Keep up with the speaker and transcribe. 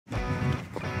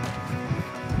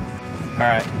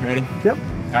right, ready? Yep.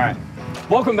 All right.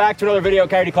 Welcome back to another video of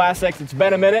Coyote Classics. It's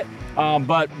been a minute,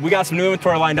 but we got some new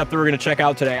inventory lined up that we're going to check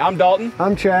out today. I'm Dalton.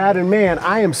 I'm Chad, and man,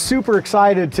 I am super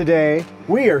excited today.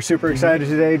 We are super excited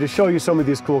today to show you some of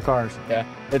these cool cars. Yeah,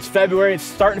 it's February. It's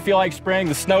starting to feel like spring.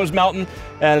 The snow's melting,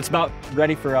 and it's about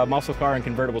ready for muscle car and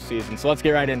convertible season. So let's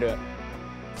get right into it.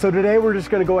 So today we're just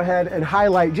going to go ahead and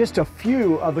highlight just a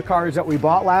few of the cars that we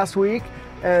bought last week,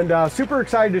 and super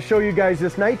excited to show you guys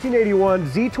this 1981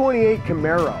 Z28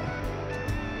 Camaro.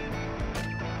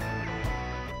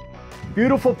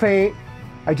 Beautiful paint.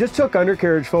 I just took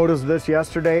undercarriage photos of this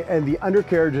yesterday, and the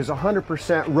undercarriage is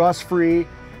 100% rust-free.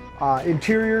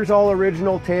 Interior's all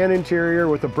original, tan interior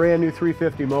with a brand new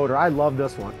 350 motor. I love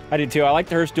this one. I do too. I like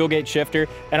the Hurst dual gate shifter,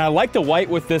 and I like the white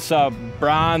with this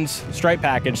bronze stripe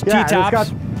package. Yeah,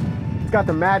 T-tops. It's got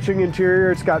the matching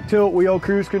interior. It's got tilt wheel,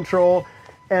 cruise control,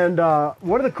 and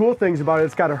one of the cool things about it,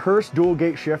 it's got a Hurst dual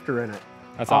gate shifter in it.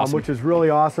 That's awesome. Which is really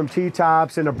awesome.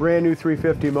 T-tops and a brand new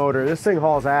 350 motor. This thing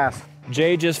hauls ass.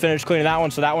 Jay just finished cleaning that one,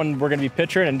 so that one we're going to be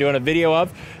picturing and doing a video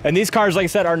of. And these cars, like I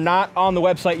said, are not on the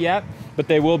website yet, but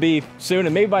they will be soon.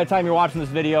 And maybe by the time you're watching this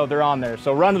video, they're on there.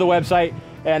 So run to the website,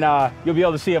 and you'll be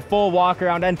able to see a full walk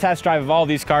around and test drive of all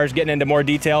these cars, getting into more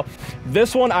detail.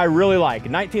 This one I really like,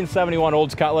 1971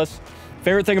 Olds Cutlass.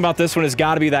 Favorite thing about this one has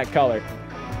got to be that color.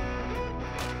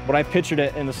 When I pictured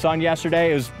it in the sun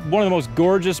yesterday, it was one of the most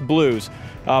gorgeous blues.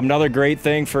 Another great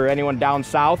thing for anyone down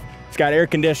south, it's got air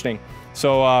conditioning.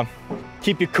 So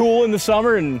keep you cool in the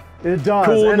summer and it does.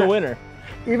 Cool in the winter.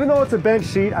 Even though it's a bench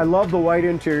seat, I love the white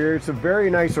interior. It's a very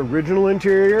nice original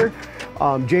interior.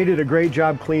 Jay did a great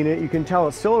job cleaning it. You can tell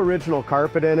it's still original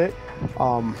carpet in it.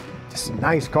 Just a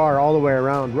nice car all the way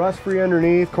around. Rust-free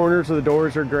underneath, corners of the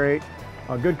doors are great.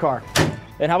 Good car.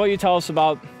 And how about you tell us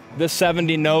about this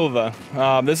 70 Nova?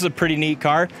 This is a pretty neat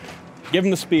car. Give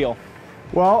them the spiel.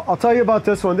 Well, I'll tell you about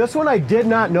this one. This one I did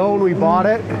not know when we bought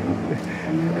it.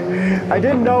 I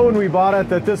didn't know when we bought it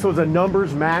that this was a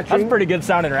numbers matching. That's a pretty good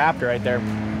sounding Raptor right there.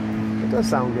 It does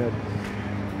sound good.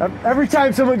 Every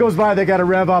time someone goes by, they got to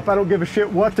rev up. I don't give a shit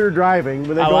what they're driving.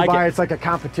 When they go by, it's like a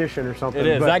competition or something. It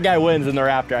is. But that guy wins in the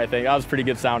Raptor, I think. That was pretty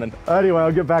good sounding. Anyway,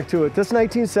 I'll get back to it. This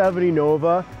 1970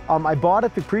 Nova, I bought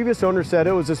it. The previous owner said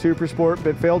it was a Super Sport,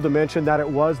 but failed to mention that it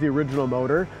was the original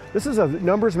motor. This is a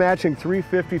numbers matching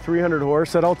 350, 300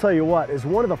 horse that I'll tell you what, is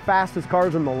one of the fastest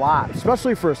cars in the lot,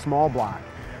 especially for a small block.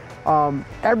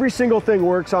 Every single thing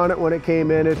works on it when it came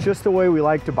in. It's just the way we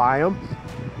like to buy them.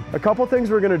 A couple things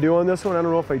we're going to do on this one. I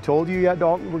don't know if I told you yet,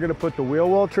 Dalton. We're going to put the wheel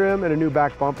well trim and a new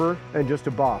back bumper and just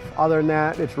a buff. Other than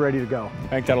that, it's ready to go. I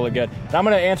think that'll look good. And I'm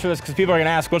going to answer this because people are going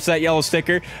to ask, what's that yellow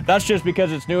sticker? That's just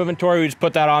because it's new inventory. We just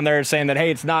put that on there saying that,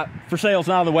 hey, it's not for sale. It's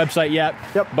not on the website yet.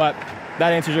 Yep. But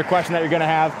that answers your question that you're going to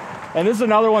have. And this is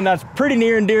another one that's pretty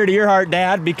near and dear to your heart,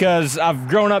 Dad, because I've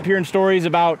grown up hearing stories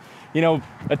about, you know,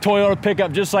 a Toyota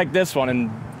pickup just like this one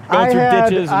and going through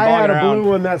ditches and I had a around.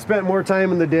 blue one that spent more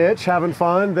time in the ditch having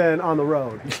fun than on the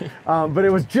road. But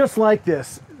it was just like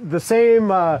this. The same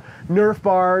Nerf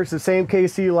bars, the same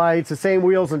KC lights, the same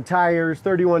wheels and tires,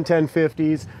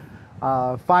 311050s,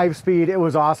 5-speed. It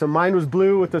was awesome. Mine was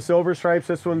blue with the silver stripes.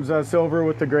 This one's silver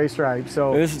with the gray stripes.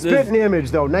 So spitting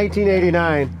image though,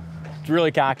 1989. It's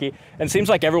really cocky, and it seems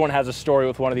like everyone has a story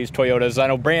with one of these Toyotas. I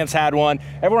know Brant's had one.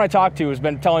 Everyone I talked to has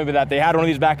been telling me that they had one of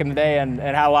these back in the day and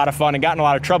had a lot of fun and got in a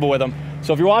lot of trouble with them.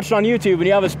 So if you're watching on YouTube and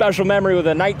you have a special memory with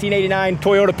a 1989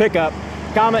 Toyota pickup,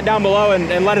 comment down below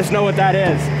and let us know what that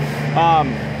is.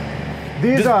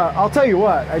 These, I'll tell you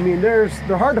what, I mean, they're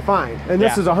hard to find. And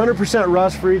this is 100%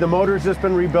 rust-free. The motor's just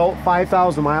been rebuilt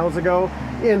 5,000 miles ago.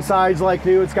 Inside's like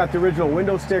new. It's got the original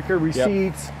window sticker,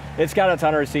 receipts. Yep. It's got a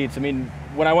ton of receipts. I mean,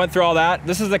 when I went through all that,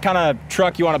 this is the kind of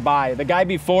truck you want to buy. The guy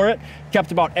before it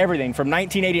kept about everything from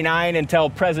 1989 until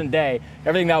present day,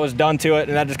 everything that was done to it,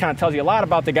 and that just kind of tells you a lot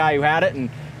about the guy who had it, and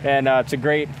it's a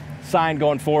great sign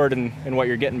going forward in what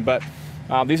you're getting. But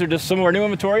these are just some of our new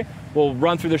inventory. We'll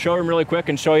run through the showroom really quick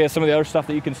and show you some of the other stuff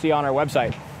that you can see on our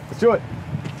website. Let's do it.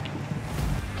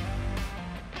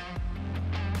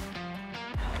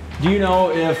 Do you know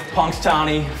if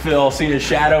Punxsutawney Phil seen his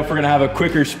shadow, if we're gonna have a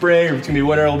quicker spring, or if it's gonna be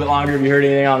winter a little bit longer? Have you heard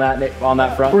anything on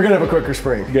that front? We're gonna have a quicker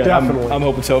spring. Good. Definitely. I'm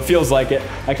hoping so. It feels like it.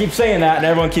 I keep saying that, and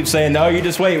everyone keeps saying, no, you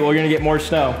just wait. We're gonna get more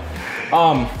snow.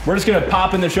 We're just gonna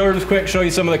pop in the showrooms quick, show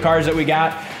you some of the cars that we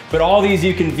got. But all these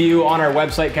you can view on our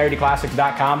website,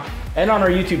 coyoteclassics.com, and on our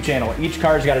YouTube channel. Each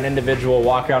car's got an individual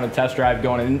walk around and test drive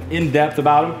going in depth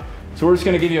about them. So we're just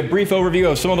gonna give you a brief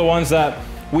overview of some of the ones that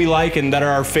we like and that are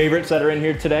our favorites that are in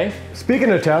here today.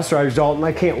 Speaking of test drives, Dalton,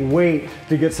 I can't wait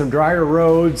to get some drier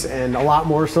roads and a lot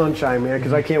more sunshine, man,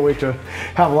 because I can't wait to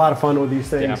have a lot of fun with these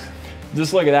things. Yeah.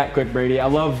 just look at that quick, Brady. I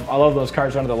love those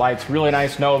cars under the lights. Really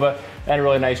nice Nova and a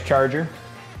really nice Charger.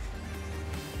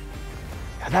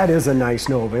 Yeah, that is a nice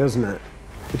Nova, isn't it?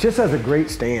 It just has a great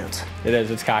stance. It is,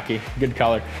 it's cocky, good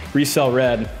color. Resell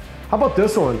red. How about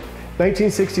this one?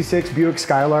 1966 Buick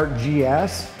Skylark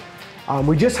GS.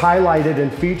 We just highlighted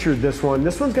and featured this one.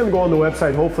 This one's gonna go on the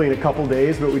website hopefully in a couple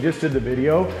days, but we just did the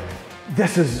video.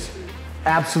 This is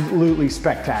absolutely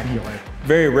spectacular.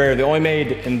 Very rare. They only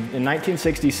made, in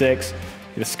 1966,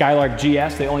 the Skylark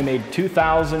GS, they only made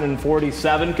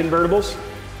 2,047 convertibles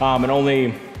and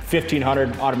only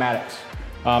 1,500 automatics.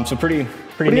 So pretty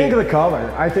What do you think of the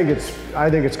color? I think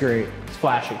it's great. It's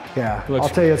flashy. Yeah, I'll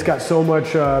tell you, it's got so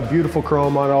much beautiful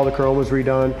chrome on it. All the chrome was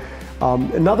redone.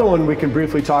 Another one we can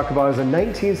briefly talk about is a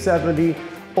 1970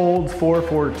 Olds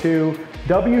 442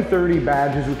 W30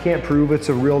 badges. We can't prove it's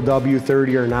a real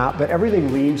W30 or not, but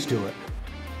everything leans to it.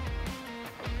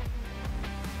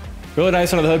 Really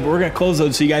nice under the hood, but we're gonna close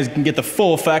those so you guys can get the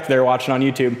full effect there watching on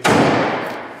YouTube.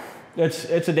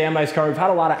 It's a damn nice car. We've had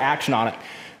a lot of action on it.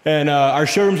 And our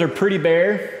showrooms are pretty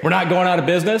bare. We're not going out of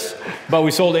business, but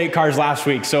we sold 8 cars last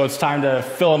week, so it's time to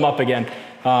fill them up again.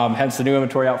 Hence the new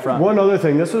inventory out front. One other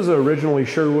thing, this was originally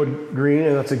Sherwood green,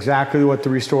 and that's exactly what the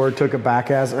restorer took it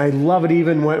back as. And I love it,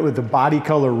 even went with the body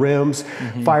color rims,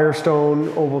 Firestone,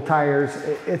 oval tires.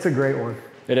 It's a great one.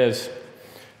 It is.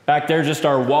 Back there, just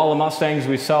our wall of Mustangs.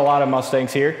 We sell a lot of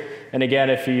Mustangs here. And again,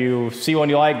 if you see one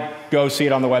you like, go see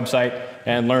it on the website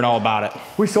and learn all about it.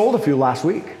 We sold a few last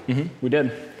week. We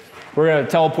did. We're gonna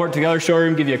teleport to the other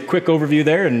showroom, give you a quick overview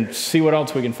there and see what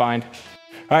else we can find.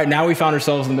 All right, now we found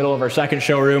ourselves in the middle of our second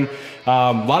showroom. A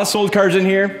lot of sold cars in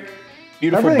here.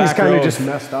 Beautiful Everything's back kind of rows. just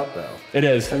messed up though. It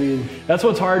is. I mean, that's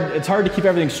what's hard. It's hard to keep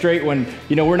everything straight when,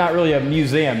 you know, we're not really a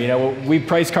museum. You know, we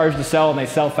price cars to sell and they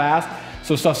sell fast.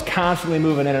 So stuff's constantly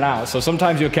moving in and out. So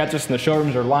sometimes you'll catch us and the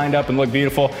showrooms are lined up and look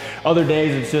beautiful. Other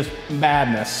days it's just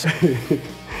madness.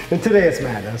 And today it's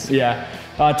madness. Yeah.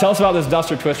 Tell us about this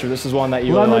Duster Twister. This is one that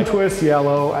you really Lemon like. twist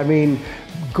yellow. I mean,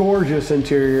 gorgeous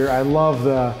interior. I love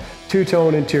the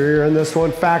two-tone interior in this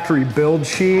one. Factory build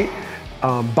sheet,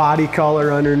 body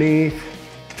color underneath.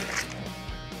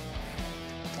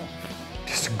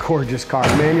 Just a gorgeous car.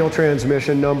 Manual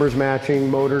transmission, numbers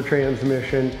matching, motor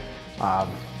transmission.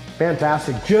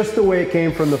 Fantastic. Just the way it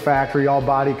came from the factory, all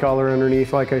body color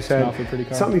underneath, like I said. Awfully pretty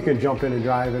car. Something you can jump in and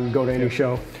drive and go to any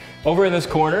show. Over in this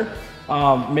corner,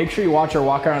 make sure you watch our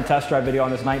walk around and test drive video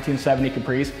on this 1970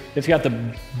 Caprice. It's got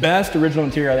the best original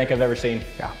interior I think I've ever seen.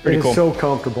 Yeah, pretty cool. It's so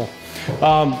comfortable.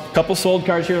 Couple sold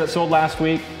cars here that sold last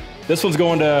week. This one's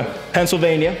going to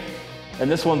Pennsylvania, and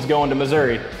this one's going to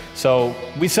Missouri. So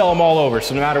we sell them all over,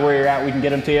 so no matter where you're at, we can get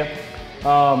them to you.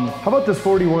 How about this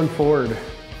 41 Ford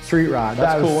Street Rod?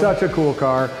 That was such a cool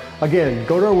car. Again,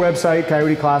 go to our website,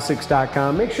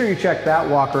 coyoteclassics.com. Make sure you check that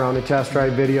walk around and test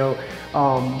drive video.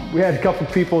 We had a couple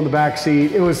people in the back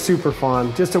seat. It was super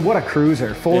fun. Just what a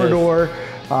cruiser. 4-door,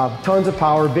 tons of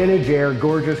power, vintage air,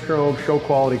 gorgeous chrome, show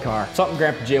quality car. Something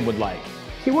Grandpa Jim would like.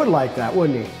 He would like that,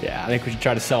 wouldn't he? Yeah, I think we should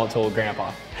try to sell it to old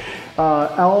Grandpa.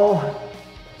 El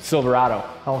Silverado.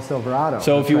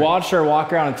 So if you watched our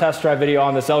walk around and test drive video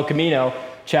on this El Camino,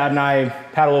 Chad and I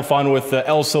had a little fun with the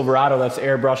El Silverado that's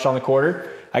airbrushed on the quarter.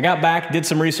 I got back, did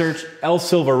some research. El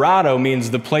Silverado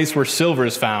means the place where silver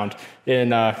is found in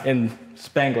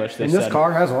Spanglish, they said. And this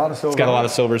car has a lot of silver. It's got a lot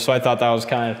of silver, so I thought that was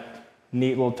kind of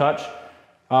neat little touch.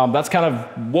 That's kind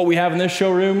of what we have in this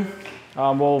showroom.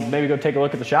 We'll maybe go take a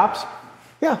look at the shops.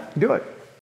 Yeah, do it.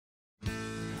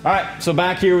 All right, so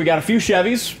back here we got a few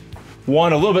Chevys.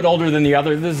 One a little bit older than the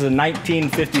other. This is a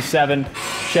 1957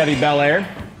 Chevy Bel Air.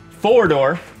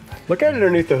 4-door. Look at it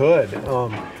underneath the hood.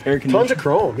 Air conditioning. Tons of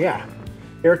chrome, yeah.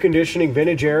 Air conditioning,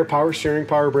 vintage air, power steering,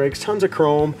 power brakes, tons of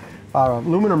chrome,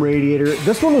 aluminum radiator.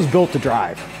 This one was built to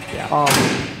drive. Yeah.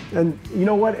 And you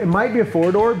know what? It might be a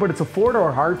 4-door, but it's a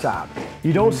 4-door hardtop.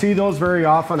 You don't see those very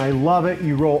often. I love it.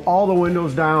 You roll all the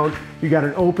windows down. You got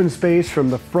an open space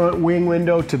from the front wing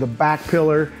window to the back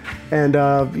pillar, and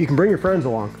you can bring your friends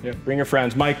along. Yeah, bring your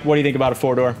friends. Mike, what do you think about a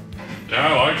 4-door? Yeah,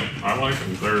 I like them. I like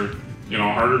them. They're, you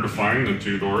know, harder to find than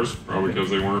 2-doors, probably because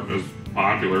they weren't as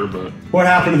popular, but What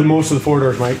happened to the most of the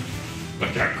 4-doors, Mike?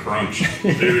 they got crunched.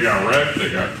 They either got wrecked,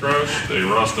 they got crushed, they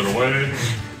rusted away,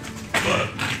 but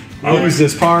Lose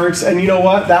this parts, and you know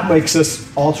what? That makes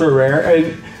this ultra rare.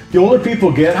 And the older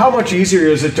people get, how much easier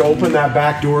is it to open that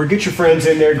back door, get your friends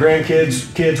in there,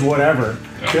 grandkids, kids, whatever.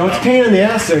 You know, it's a pain in the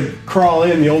ass to crawl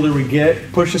in the older we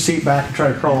get. Push the seat back and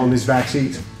try to crawl in these back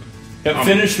seats. Yep,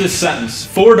 finish this sentence.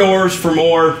 4 doors for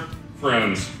more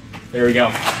friends. There we go.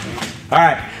 All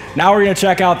right, now we're gonna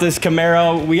check out this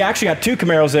Camaro. We actually got 2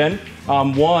 Camaros in.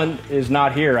 One is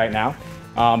not here right now.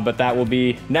 but that will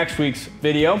be next week's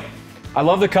video. I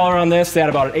love the color on this. They had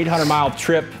about an 800-mile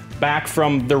trip back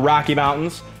from the Rocky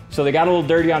Mountains, so they got a little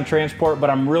dirty on transport, but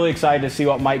I'm really excited to see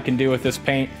what Mike can do with this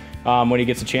paint when he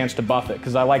gets a chance to buff it,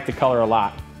 because I like the color a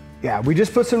lot. Yeah, we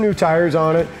just put some new tires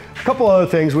on it. A couple other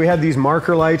things. We had these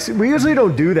marker lights. We usually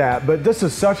don't do that, but this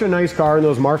is such a nice car, and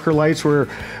those marker lights were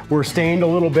stained a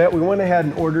little bit. We went ahead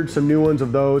and ordered some new ones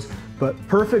of those, but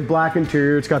perfect black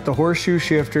interior. It's got the horseshoe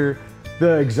shifter.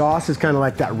 The exhaust is kind of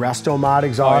like that Resto Mod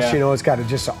exhaust. Oh, yeah. You know, it's got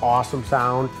just an awesome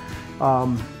sound.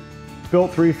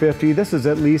 Built 350. This is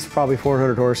at least probably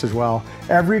 400 horse as well.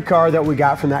 Every car that we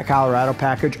got from that Colorado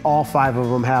package, all 5 of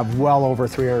them have well over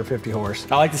 350 horse.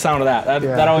 I like the sound of that.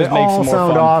 That always makes it more fun. They all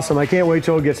sound awesome. I can't wait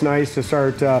till it gets nice to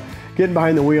start getting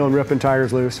behind the wheel and ripping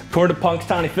tires loose. According to Punk's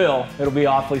Tiny Phil, it'll be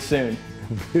awfully soon.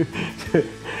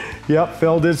 Yep,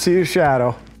 Phil did see his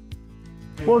shadow.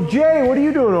 Well, Jay, what are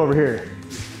you doing over here?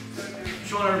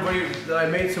 Showing everybody that I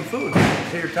made some food.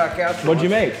 Tater tot casserole. What'd you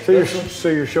make? So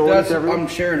you're showing us everyone? I'm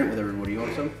sharing it with everybody. You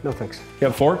want some? No, thanks. You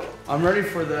have a fork? I'm ready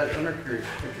for that undercarriage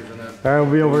pictures in that. All right,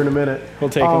 we'll be over in a minute. We'll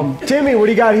take them. Timmy, what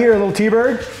do you got here? A little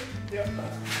T-bird? Yep.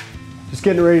 Just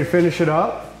getting ready to finish it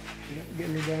up. Yep,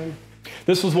 getting it done.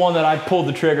 This was one that I pulled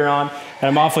the trigger on, and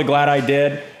I'm awfully glad I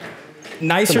did.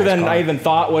 Nicer than I even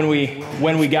thought when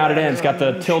we got it in. It's got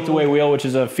the tilt-away wheel, which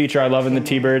is a feature I love in the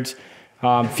T-birds.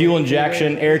 Fuel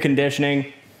injection, air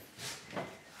conditioning.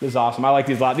 This is awesome. I like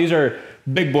these a lot. These are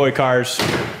big boy cars.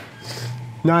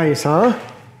 Nice, huh?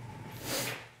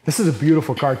 This is a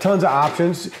beautiful car. Tons of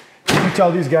options. You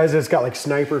tell these guys that it's got like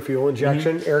sniper fuel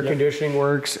injection, air conditioning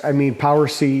works. I mean, power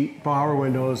seat, power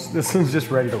windows. This one's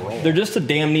just ready to roll. They're just a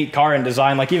damn neat car in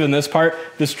design. Like even this part,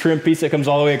 this trim piece that comes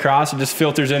all the way across, it just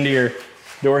filters into your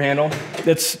door handle.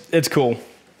 It's cool.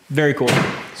 Very cool.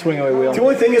 Swing away wheel. The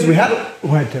only thing is we had,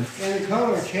 go ahead, Tim. And the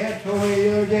color, Chad told me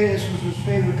the other day this was his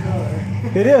favorite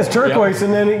color. It is turquoise,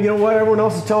 and then you know what? Everyone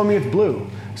else is telling me it's blue.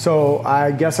 So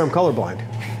I guess I'm colorblind.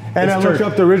 And I looked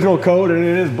up the original code, and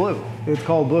it is blue. It's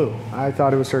called blue. I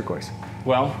thought it was turquoise.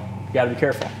 Well, you gotta be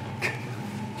careful.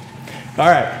 All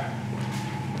right.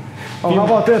 Oh, how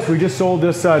about this? We just sold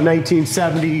this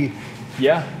 1970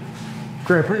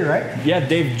 Grand Prix, right? Yeah,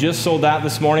 Dave just sold that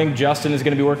this morning. Justin is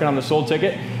gonna be working on the sold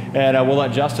ticket, and we'll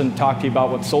let Justin talk to you about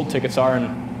what sold tickets are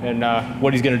and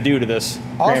what he's gonna do to this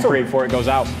Grand Prix before it goes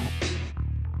out.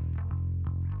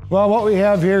 Well, what we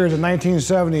have here is a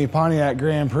 1970 Pontiac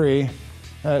Grand Prix.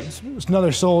 It's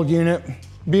another sold unit.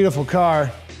 Beautiful car,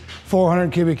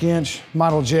 400 cubic inch,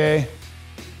 Model J.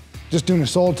 Just doing a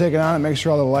sold ticket on it, make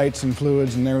sure all the lights and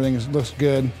fluids and everything looks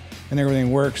good and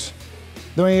everything works.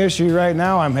 The only issue right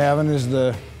now I'm having is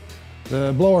the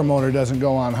blower motor doesn't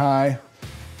go on high.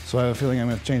 So I have a feeling I'm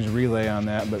gonna change the relay on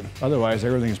that, but otherwise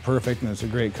everything's perfect and it's a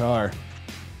great car.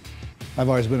 I've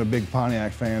always been a big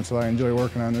Pontiac fan, so I enjoy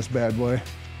working on this bad boy.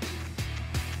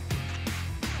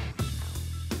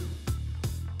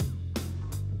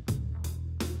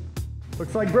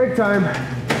 Looks like break time.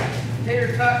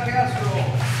 Tater tot casserole.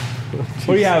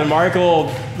 What are you having, Mark? A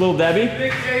little Debbie?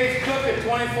 Big J's cooking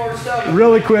 24/7.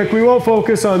 Really quick, we won't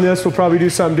focus on this. We'll probably do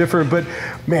something different, but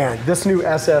man, this new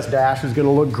SS Dash is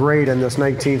gonna look great in this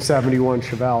 1971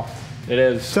 Chevelle. It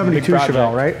is. 72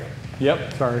 Chevelle, right?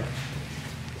 Yep. Sorry.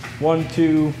 1,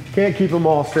 2. Can't keep them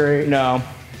all straight. No.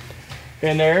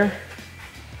 In there,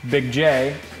 Big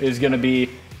J is gonna be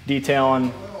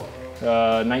detailing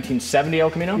 1970 El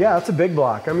Camino? Yeah, that's a big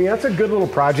block. I mean, that's a good little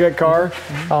project car.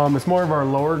 It's more of our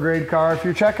lower grade car. If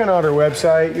you're checking out our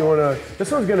website,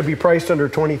 this one's gonna be priced under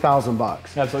 20,000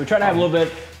 bucks. Yeah, so we try to have a little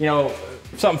bit,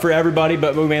 something for everybody,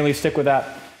 but we mainly stick with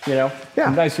that, Yeah.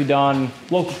 Nicely done,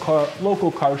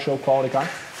 local car show quality car.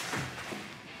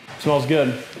 Smells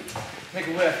good. Take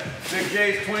a whiff. Big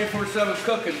J's 24/7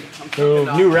 cooking. I'm Ooh,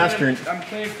 cooking. new restaurant. I'm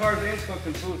cleaning cars and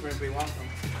cooking food for anybody who wants them.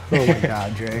 Oh my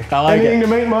God, Jay. I like Anything it. to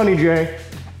make money, Jay.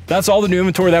 That's all the new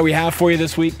inventory that we have for you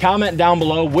this week. Comment down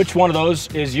below which one of those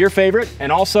is your favorite.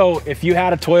 And also, if you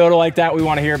had a Toyota like that, we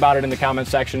want to hear about it in the comment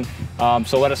section.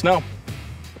 So let us know.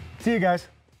 See you guys.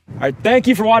 All right, thank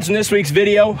you for watching this week's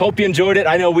video. Hope you enjoyed it.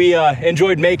 I know we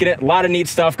enjoyed making it. A lot of neat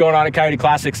stuff going on at Coyote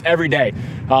Classics every day.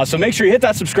 So make sure you hit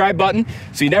that subscribe button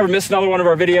so you never miss another one of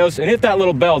our videos, and hit that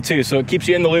little bell too so it keeps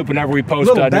you in the loop whenever we post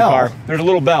a new car. There's a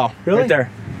little bell right there.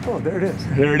 Oh, there it is.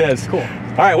 There it is. Cool.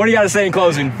 All right, what do you got to say in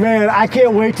closing? Man, I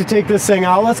can't wait to take this thing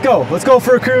out. Let's go. Let's go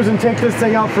for a cruise and take this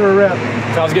thing out for a rip.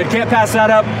 Sounds good. Can't pass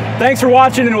that up. Thanks for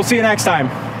watching, and we'll see you next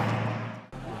time.